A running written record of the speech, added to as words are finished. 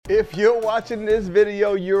If you're watching this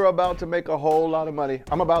video, you're about to make a whole lot of money.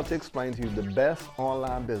 I'm about to explain to you the best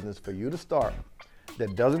online business for you to start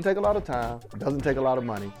that doesn't take a lot of time, doesn't take a lot of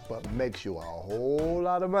money, but makes you a whole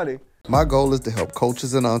lot of money. My goal is to help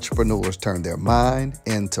coaches and entrepreneurs turn their mind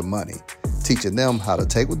into money, teaching them how to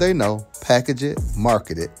take what they know, package it,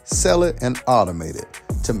 market it, sell it, and automate it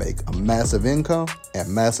to make a massive income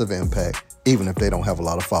and massive impact, even if they don't have a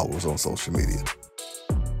lot of followers on social media.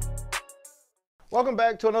 Welcome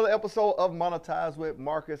back to another episode of Monetize with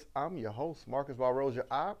Marcus. I'm your host, Marcus Barroja.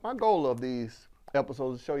 My goal of these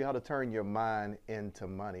episodes is to show you how to turn your mind into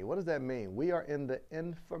money. What does that mean? We are in the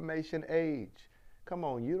information age. Come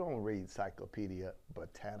on, you don't read Encyclopedia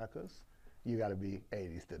Britannicas. You got to be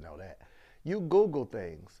 80s to know that. You Google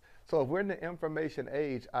things. So if we're in the information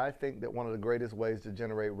age, I think that one of the greatest ways to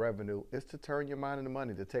generate revenue is to turn your mind into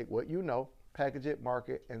money, to take what you know, package it,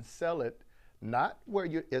 market, and sell it. Not where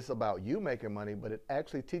it's about you making money, but it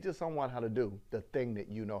actually teaches someone how to do the thing that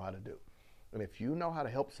you know how to do. And if you know how to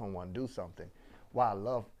help someone do something, why I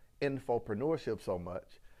love infopreneurship so much,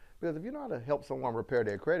 because if you know how to help someone repair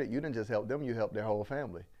their credit, you didn't just help them, you help their whole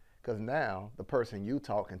family. Because now the person you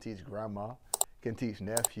taught can teach grandma, can teach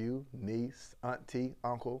nephew, niece, auntie,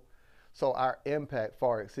 uncle. So our impact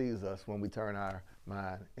far exceeds us when we turn our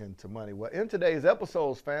mind into money. Well, in today's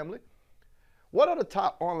episodes, family, what are the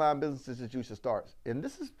top online businesses that you should start? And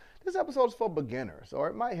this episode is for beginners, or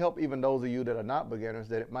it might help even those of you that are not beginners,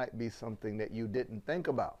 that it might be something that you didn't think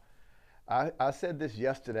about. I said this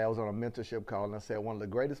yesterday. I was on a mentorship call, and I said one of the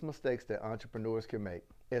greatest mistakes that entrepreneurs can make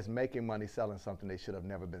is making money selling something they should have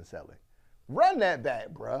never been selling. Run that back,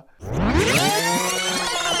 bruh.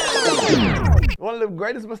 One of the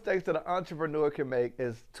greatest mistakes that an entrepreneur can make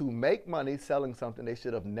is to make money selling something they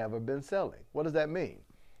should have never been selling. What does that mean?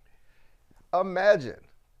 Imagine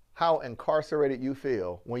how incarcerated you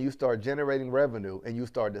feel when you start generating revenue and you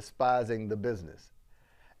start despising the business.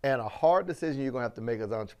 And a hard decision you're going to have to make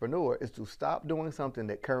as an entrepreneur is to stop doing something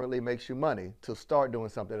that currently makes you money to start doing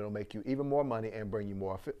something that will make you even more money and bring you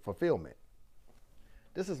more fulfillment.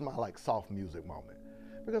 This is my soft music moment,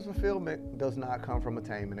 because fulfillment does not come from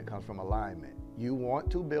attainment, it comes from alignment. You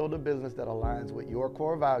want to build a business that aligns with your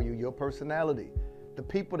core value, your personality, the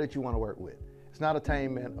people that you want to work with. It's not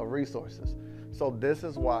attainment of resources. So this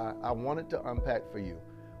is why I wanted to unpack for you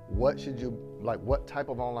what type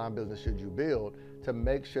of online business should you build to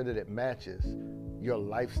make sure that it matches your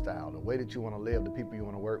lifestyle, the way that you want to live, the people you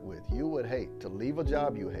want to work with. You would hate to leave a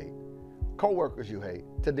job you hate, coworkers you hate,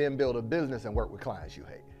 to then build a business and work with clients you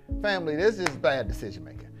hate. Family, this is bad decision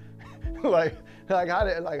making.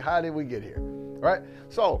 How did we get here? Right?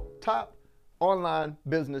 So top online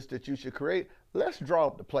business that you should create. Let's draw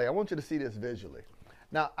up the play. I want you to see this visually.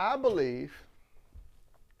 Now, I believe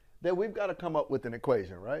that we've got to come up with an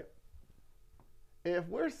equation, right? If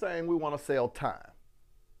we're saying we want to sell time,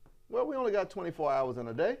 well, we only got 24 hours in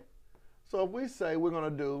a day. So if we say we're going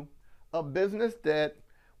to do a business that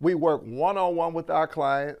we work one-on-one with our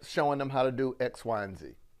clients, showing them how to do X, Y, and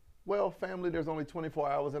Z. Well, family, there's only 24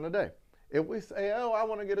 hours in a day. If we say, oh, I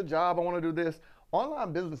want to get a job, I want to do this.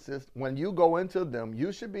 Online businesses, when you go into them,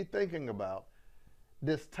 you should be thinking about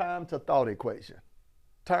this time to thought equation.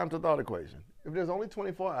 Time to thought equation. If there's only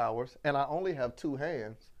 24 hours and I only have two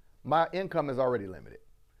hands, my income is already limited.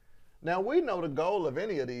 Now we know the goal of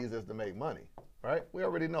any of these is to make money, right? We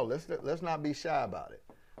already know. Let's not be shy about it.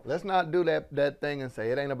 Let's not do that thing and say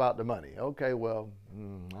it ain't about the money. Okay, well,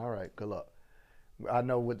 all right, good luck. I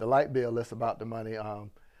know with the light bill, it's about the money.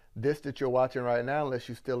 This that you're watching right now, unless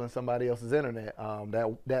you're stealing somebody else's internet,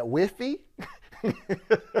 that Wi-Fi,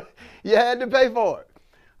 you had to pay for it.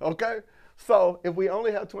 Okay? So if we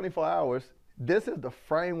only have 24 hours, this is the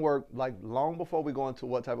framework, long before we go into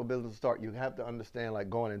what type of business to start, you have to understand,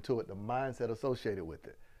 going into it, the mindset associated with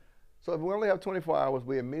it. So if we only have 24 hours,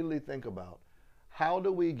 we immediately think about how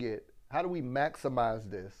do we maximize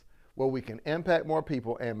this where we can impact more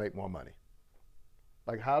people and make more money?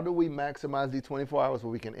 How do we maximize these 24 hours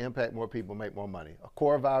where we can impact more people, make more money? A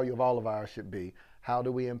core value of all of ours should be, how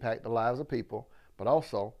do we impact the lives of people? But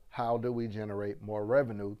also, how do we generate more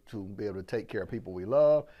revenue to be able to take care of people we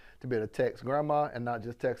love, to be able to text grandma and not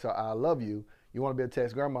just text her, I love you. You want to be able to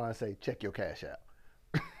text grandma and say, check your cash app.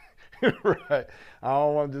 Right? I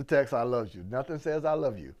don't want to just text, I love you. Nothing says I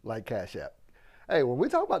love you like Cash App. Hey, when we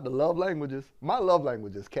talk about the love languages, my love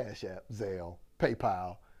language is Cash App, Zelle,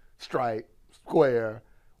 PayPal, Stripe, Square,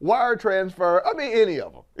 wire transfer. I mean, any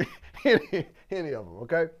of them. any of them,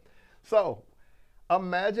 okay? So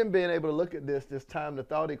imagine being able to look at this time to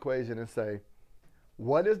thought equation and say,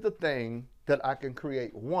 what is the thing that I can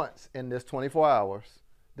create once in this 24 hours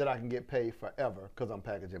that I can get paid forever because I'm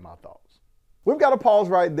packaging my thoughts? We've got to pause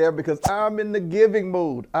right there because I'm in the giving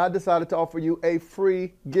mood. I decided to offer you a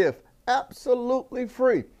free gift, absolutely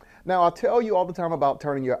free. Now, I tell you all the time about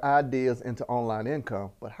turning your ideas into online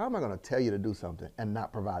income, but how am I going to tell you to do something and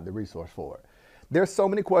not provide the resource for it? There's so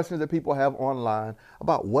many questions that people have online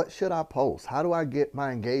about what should I post? How do I get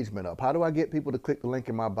my engagement up? How do I get people to click the link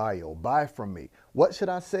in my bio, buy from me? What should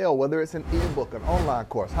I sell? Whether it's an ebook, an online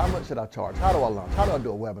course, how much should I charge? How do I launch? How do I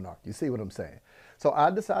do a webinar? You see what I'm saying? So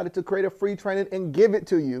I decided to create a free training and give it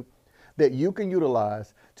to you that you can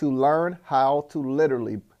utilize to learn how to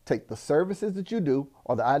literally take the services that you do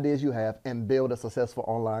or the ideas you have and build a successful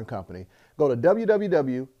online company. Go to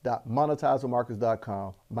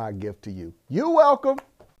www.monetizewithmarcus.com, my gift to you. You're welcome.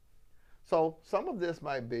 So some of this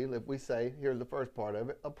might be, if we say, here's the first part of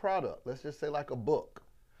it, a product. Let's just say like a book.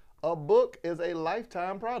 A book is a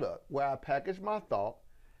lifetime product where I package my thought,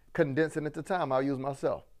 condense it into time. I'll use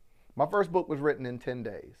myself. My first book was written in 10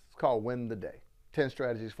 days. It's called Win the Day, 10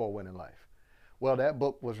 Strategies for Winning Life. Well, that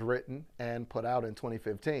book was written and put out in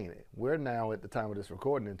 2015. We're now at the time of this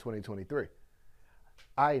recording in 2023.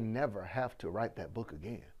 I never have to write that book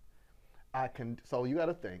again. So you got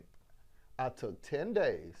to think, I took 10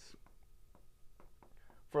 days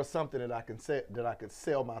for something that I could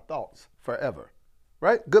sell my thoughts forever,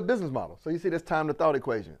 right? Good business model. So you see this time to thought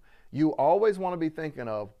equation. You always want to be thinking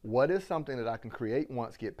of what is something that I can create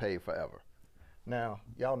once, get paid forever. Now,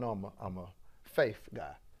 y'all know I'm a faith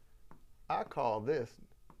guy. I call this,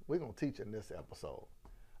 we're going to teach in this episode,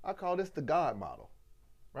 I call this the God model,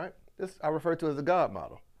 right? This I refer to as the God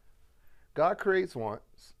model. God creates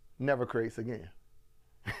once, never creates again.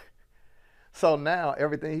 So now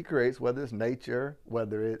everything he creates, whether it's nature,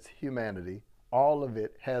 whether it's humanity, all of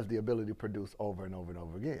it has the ability to produce over and over and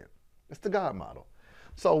over again. It's the God model.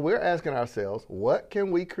 So we're asking ourselves, what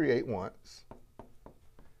can we create once?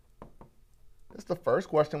 That's the first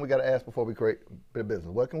question we got to ask before we create a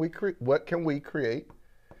business. What can we create?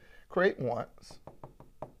 Create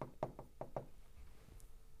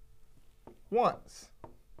once,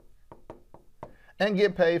 and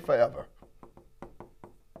get paid forever.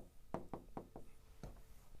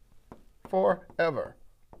 Forever.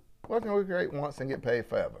 What can we create once and get paid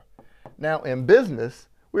forever? Now, in business,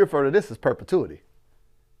 we refer to this as perpetuity.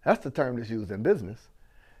 That's the term that's used in business.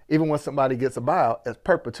 Even when somebody gets a buyout, it's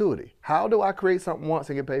perpetuity. How do I create something once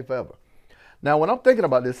and get paid forever? Now, when I'm thinking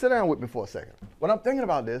about this, sit down with me for a second. When I'm thinking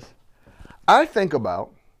about this, I think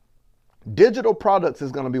about digital products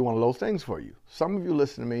is going to be one of those things for you. Some of you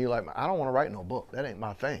listen to me, you're like, I don't want to write no book. That ain't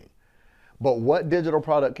my thing. But what digital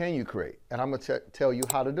product can you create? And I'm going to tell you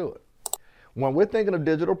how to do it. When we're thinking of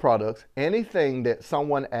digital products, anything that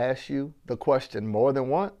someone asks you the question more than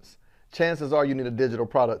once, chances are you need a digital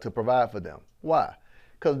product to provide for them. Why?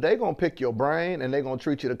 Because they're going to pick your brain and they're going to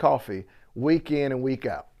treat you to coffee week in and week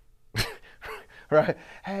out. Right?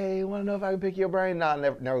 Hey, you want to know if I can pick your brain? No,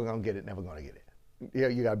 never going to get it, never going to get it. Yeah,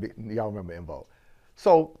 y'all remember involved.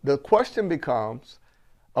 So the question becomes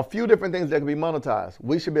a few different things that can be monetized.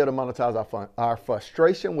 We should be able to monetize our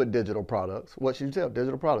frustration with digital products. What should you tell?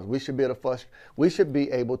 Digital products. We should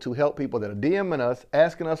be able to help people that are DMing us,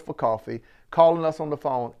 asking us for coffee, calling us on the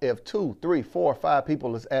phone. If 2, 3, 4, 5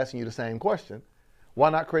 people is asking you the same question, why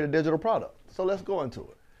not create a digital product? So let's go into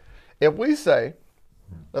it. If we say,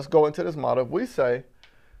 let's go into this model. If we say,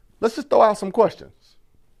 let's just throw out some questions.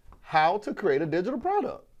 How to create a digital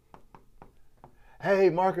product? Hey,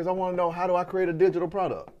 Marcus, I want to know, how do I create a digital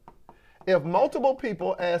product? If multiple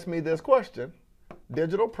people ask me this question,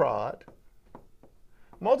 digital prod,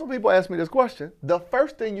 multiple people ask me this question, the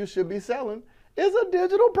first thing you should be selling is a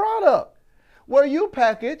digital product where you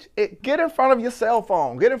package it, get in front of your cell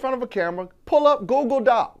phone, get in front of a camera, pull up Google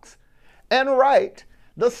Docs, and write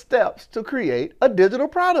the steps to create a digital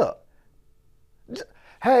product.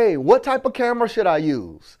 Hey, what type of camera should I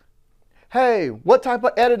use? Hey, what type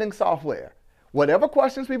of editing software? Whatever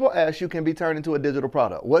questions people ask you can be turned into a digital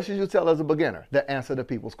product. What should you sell as a beginner? The answer to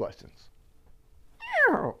people's questions.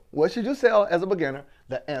 What should you sell as a beginner?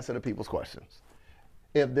 The answer to people's questions.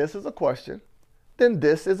 If this is a question, then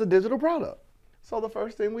this is a digital product. So the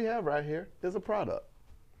first thing we have right here is a product.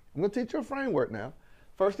 I'm going to teach you a framework now.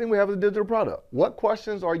 First thing we have is a digital product. What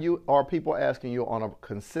questions are people asking you on a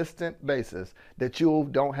consistent basis that you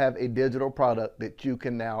don't have a digital product that you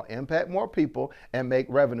can now impact more people and make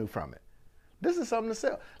revenue from it? This is something to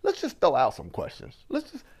sell. Let's just throw out some questions.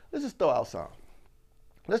 Let's just throw out some.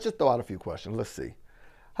 Let's just throw out a few questions. Let's see.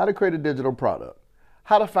 How to create a digital product.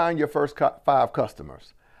 How to find your first 5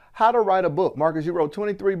 customers. How to write a book. Marcus, you wrote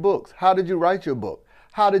 23 books. How did you write your book?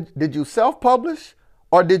 Did you self-publish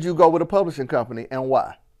or did you go with a publishing company, and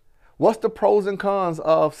why? What's the pros and cons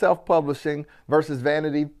of self-publishing versus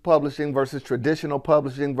vanity publishing versus traditional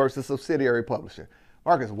publishing versus subsidiary publishing?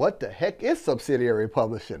 Marcus, what the heck is subsidiary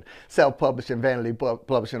publishing? Self-publishing, vanity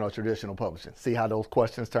publishing, or traditional publishing? See how those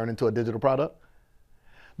questions turn into a digital product?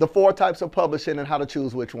 The 4 types of publishing and how to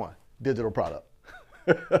choose which one. Digital product.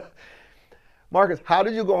 Marcus, how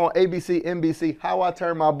did you go on ABC, NBC? How I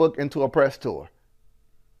turn my book into a press tour?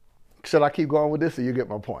 Should I keep going with this or you get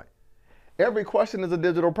my point? Every question is a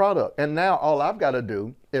digital product. And now all I've got to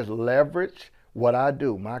do is leverage what I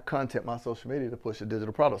do, my content, my social media, to push a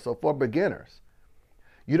digital product. So for beginners,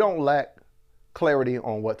 you don't lack clarity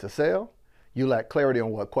on what to sell. You lack clarity on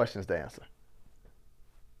what questions to answer.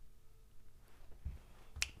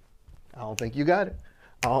 I don't think you got it.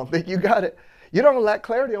 I don't think you got it. You don't lack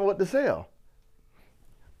clarity on what to sell.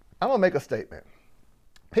 I'm going to make a statement.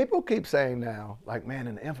 People keep saying now, like, man,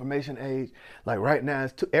 in the information age, like right now,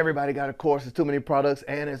 everybody got a course, there's too many products,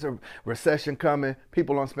 and there's a recession coming.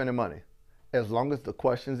 People aren't spending money. As long as the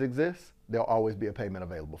questions exist, there'll always be a payment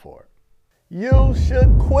available for it. You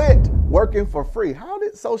should quit working for free. How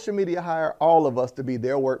did social media hire all of us to be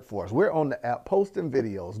their workforce? We're on the app posting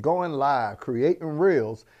videos, going live, creating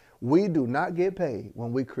reels. We do not get paid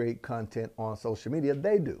when we create content on social media.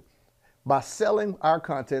 They do, by selling our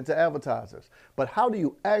content to advertisers. But how do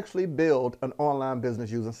you actually build an online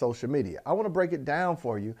business using social media? I want to break it down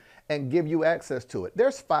for you and give you access to it.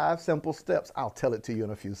 There's 5 simple steps. I'll tell it to you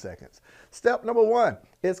in a few seconds. Step number 1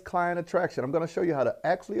 is client attraction. I'm going to show you how to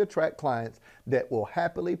actually attract clients that will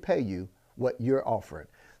happily pay you what you're offering.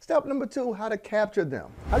 Step number 2, how to capture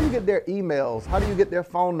them. How do you get their emails? How do you get their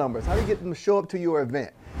phone numbers? How do you get them to show up to your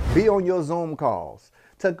event? Be on your Zoom calls.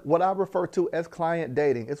 To what I refer to as client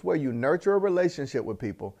dating. It's where you nurture a relationship with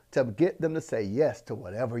people to get them to say yes to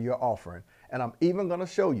whatever you're offering. And I'm even going to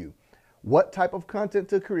show you what type of content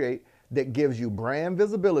to create that gives you brand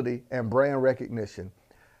visibility and brand recognition.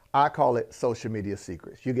 I call it social media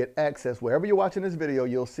secrets. You get access wherever you're watching this video.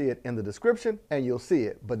 You'll see it in the description and you'll see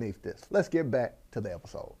it beneath this. Let's get back to the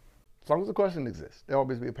episode. As long as the question exists, there'll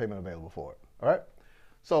always be a payment available for it. All right?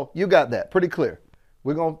 So you got that pretty clear.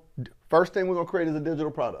 First thing we're going to create is a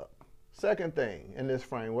digital product. Second thing in this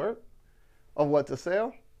framework of what to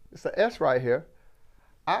sell, it's the S right here.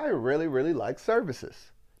 I really, really like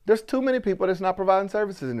services. There's too many people that's not providing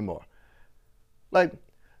services anymore. Like,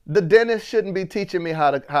 the dentist shouldn't be teaching me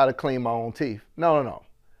how to clean my own teeth. No.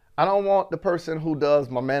 I don't want the person who does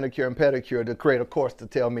my manicure and pedicure to create a course to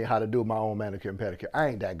tell me how to do my own manicure and pedicure. I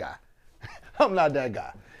ain't that guy. I'm not that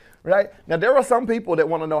guy. Right? Now, there are some people that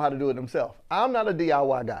want to know how to do it themselves. I'm not a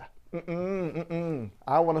DIY guy.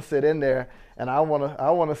 I want to sit in there and I want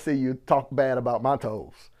to see you talk bad about my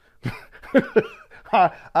toes.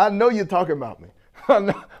 I know you're talking about me.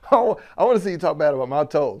 I want to see you talk bad about my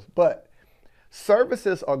toes. But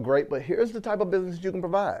services are great, but here's the type of business you can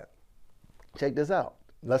provide. Check this out.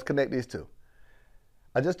 Let's connect these two.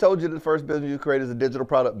 I just told you the first business you create is a digital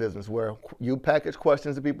product business where you package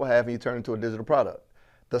questions that people have and you turn it into a digital product.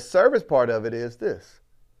 The service part of it is this.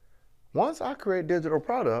 Once I create digital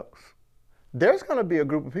products, there's going to be a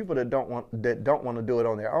group of people that don't want to do it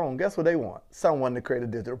on their own. Guess what they want? Someone to create a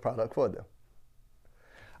digital product for them.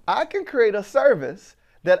 I can create a service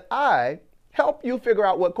that I help you figure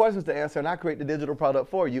out what questions to answer, and I create the digital product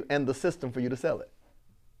for you and the system for you to sell it.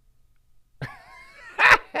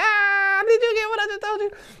 Did you get what I just told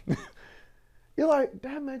you? You're like,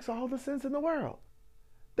 that makes all the sense in the world.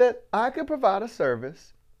 That I can provide a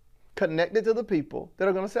service connected to the people that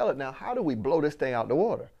are going to sell it. Now, how do we blow this thing out the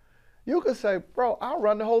water? You could say, bro, I'll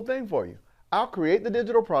run the whole thing for you. I'll create the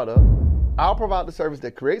digital product. I'll provide the service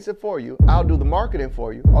that creates it for you. I'll do the marketing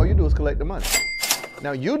for you. All you do is collect the money.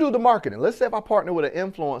 Now, you do the marketing. Let's say if I partner with an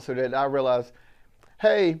influencer that I realize,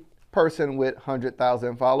 hey, person with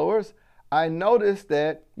 100,000 followers, I noticed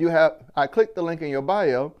that I clicked the link in your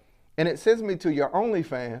bio and it sends me to your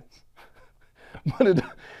OnlyFans.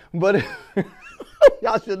 but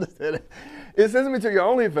y'all shouldn't have said it. It sends me to your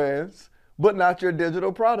OnlyFans, but not your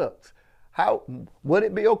digital products. How would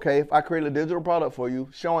it be okay if I create a digital product for you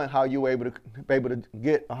showing how you were able to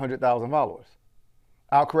get 100,000 followers?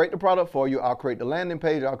 I'll create the product for you. I'll create the landing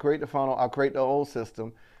page. I'll create the funnel. I'll create the whole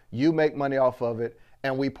system. You make money off of it,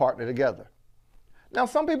 and we partner together. Now,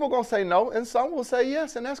 some people are going to say no, and some will say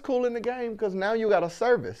yes, and that's cool in the game because now you got a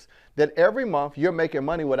service that every month you're making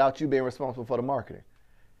money without you being responsible for the marketing.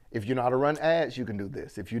 If you know how to run ads, you can do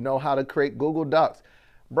this. If you know how to create Google Docs.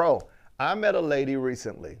 Bro, I met a lady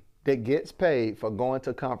recently that gets paid for going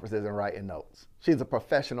to conferences and writing notes. She's a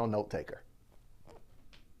professional note taker.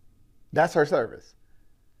 That's her service.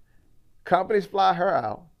 Companies fly her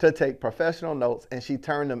out to take professional notes, and she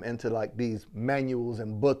turned them into like these manuals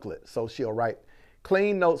and booklets. So she'll write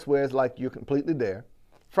clean notes where it's like you're completely there.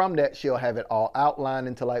 From that, she'll have it all outlined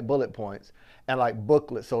into like bullet points and like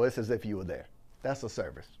booklets, so it's as if you were there. That's a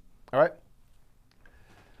service. All right?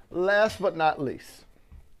 Last but not least,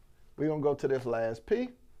 we're going to go to this last P.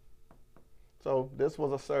 So this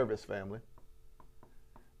was a service, family.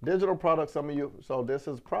 Digital products, some of you, so this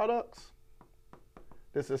is products,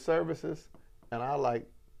 this is services, and I like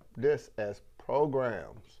this as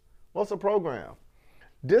programs. What's a program?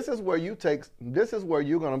 This is where you're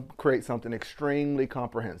going to create something extremely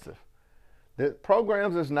comprehensive. The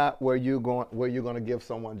programs is not where you're going to give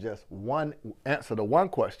someone just one answer to one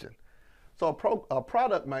question. So a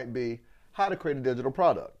product might be how to create a digital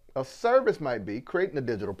product. A service might be creating a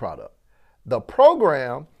digital product. The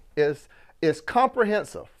program is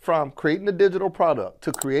comprehensive, from creating the digital product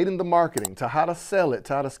to creating the marketing to how to sell it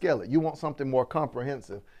to how to scale it. You want something more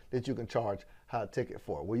comprehensive that you can charge high ticket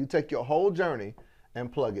for. Well, you take your whole journey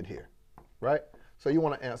and plug it here, right? So you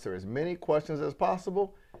want to answer as many questions as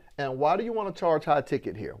possible. And why do you want to charge high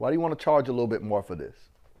ticket here? Why do you want to charge a little bit more for this?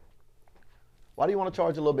 Why do you want to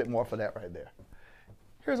charge a little bit more for that right there?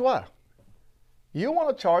 Here's why. You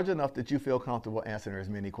want to charge enough that you feel comfortable answering as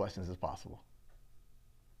many questions as possible.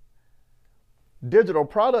 Digital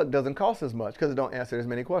product doesn't cost as much because it don't answer as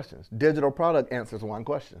many questions. Digital product answers one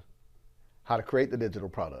question: how to create the digital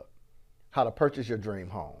product, how to purchase your dream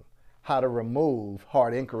home, how to remove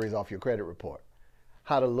hard inquiries off your credit report,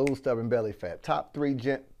 how to lose stubborn belly fat, top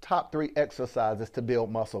three exercises to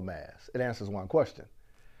build muscle mass. It answers one question.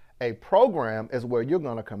 A program is where you're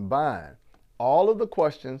going to combine all of the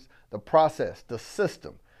questions, the process, the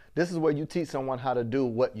system. This is where you teach someone how to do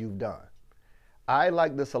what you've done. I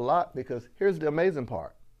like this a lot because here's the amazing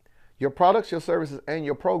part. Your products, your services, and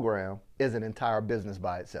your program is an entire business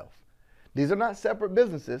by itself. These are not separate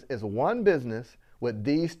businesses. It's one business with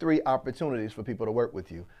these three opportunities for people to work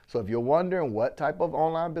with you. So if you're wondering what type of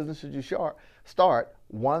online business should you start,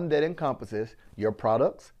 one that encompasses your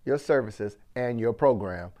products, your services, and your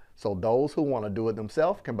program. So those who want to do it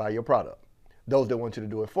themselves can buy your product. Those that want you to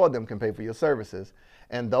do it for them can pay for your services.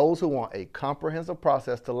 And those who want a comprehensive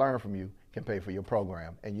process to learn from you can pay for your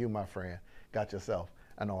program. And you, my friend, got yourself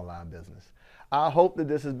an online business. I hope that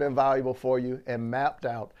this has been valuable for you and mapped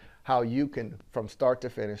out how you can, from start to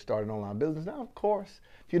finish, start an online business. Now, of course,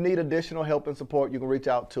 if you need additional help and support, you can reach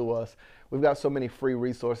out to us. We've got so many free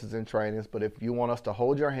resources and trainings, but if you want us to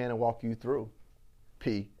hold your hand and walk you through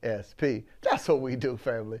PSP, that's what we do,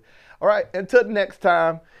 family. All right, until next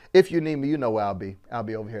time, if you need me, you know where I'll be. I'll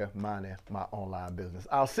be over here minding my online business.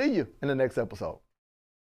 I'll see you in the next episode.